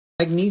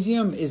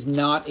Magnesium is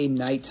not a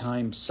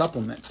nighttime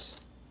supplement.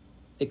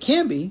 It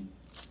can be.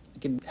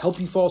 It can help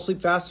you fall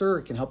asleep faster.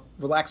 It can help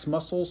relax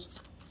muscles.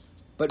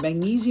 But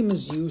magnesium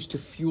is used to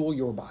fuel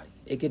your body.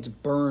 It gets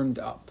burned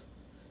up.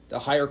 The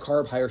higher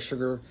carb, higher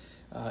sugar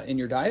in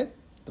your diet,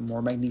 the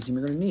more magnesium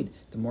you're going to need.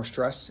 The more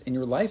stress in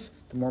your life,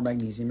 the more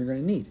magnesium you're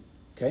going to need.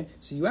 Okay?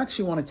 So you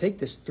actually want to take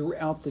this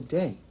throughout the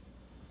day.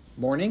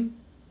 Morning,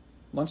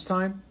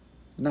 lunchtime,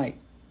 night.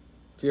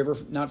 If you're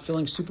ever not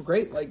feeling super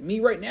great, like me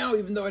right now,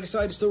 even though I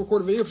decided to still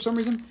record a video for some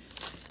reason,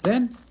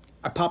 then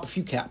I pop a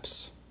few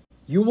caps.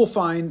 You will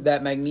find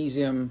that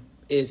magnesium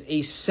is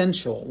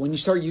essential. When you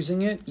start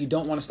using it, you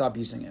don't want to stop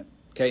using it.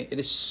 Okay? It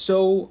is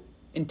so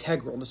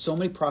integral to so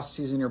many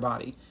processes in your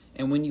body.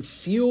 And when you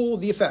feel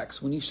the effects,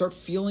 when you start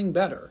feeling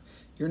better,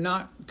 you're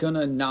not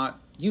gonna not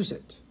use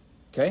it.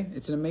 Okay?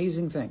 It's an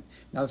amazing thing.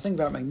 Now, the thing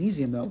about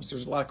magnesium, though, is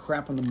there's a lot of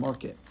crap on the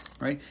market,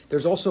 right?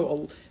 There's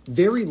also a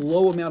very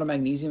low amount of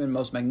magnesium in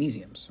most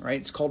magnesiums, right?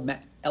 It's called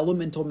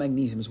elemental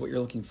magnesium is what you're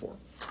looking for.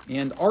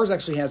 And ours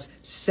actually has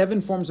 7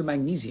 forms of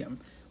magnesium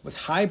with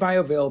high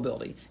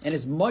bioavailability and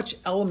as much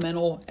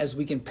elemental as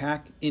we can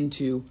pack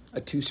into a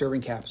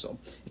 2-serving capsule.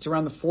 It's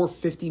around the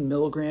 450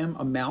 milligram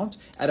amount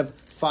out of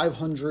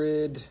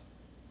 500.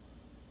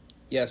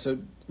 Yeah, so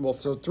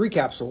 3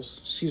 capsules,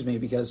 excuse me,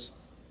 because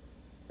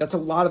that's a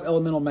lot of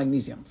elemental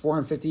magnesium.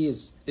 450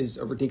 is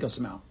a ridiculous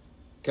amount,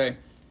 okay?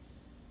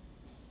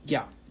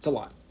 Yeah, it's a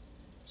lot.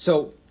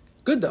 So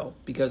good though,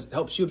 because it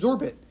helps you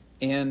absorb it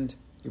and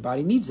your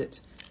body needs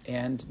it.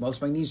 And most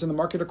magnesium in the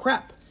market are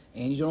crap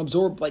and you don't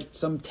absorb like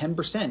some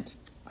 10%.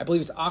 I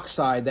believe it's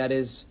oxide that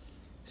is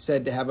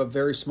said to have a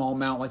very small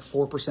amount, like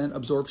 4%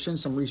 absorption.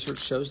 Some research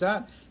shows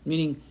that,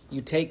 meaning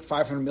you take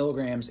 500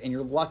 milligrams and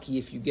you're lucky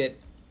if you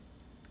get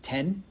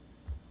 10,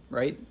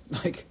 right?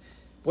 Like,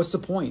 what's the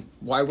point?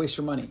 Why waste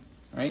your money,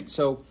 right?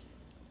 So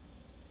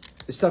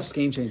this stuff's a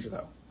game changer,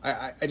 though.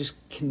 I just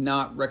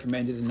cannot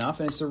recommend it enough,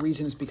 and it's the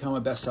reason it's become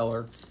a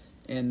bestseller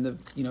in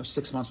the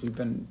 6 months we've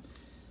been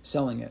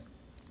selling it.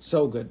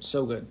 So good,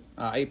 so good.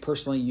 I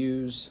personally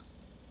use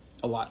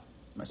a lot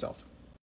myself.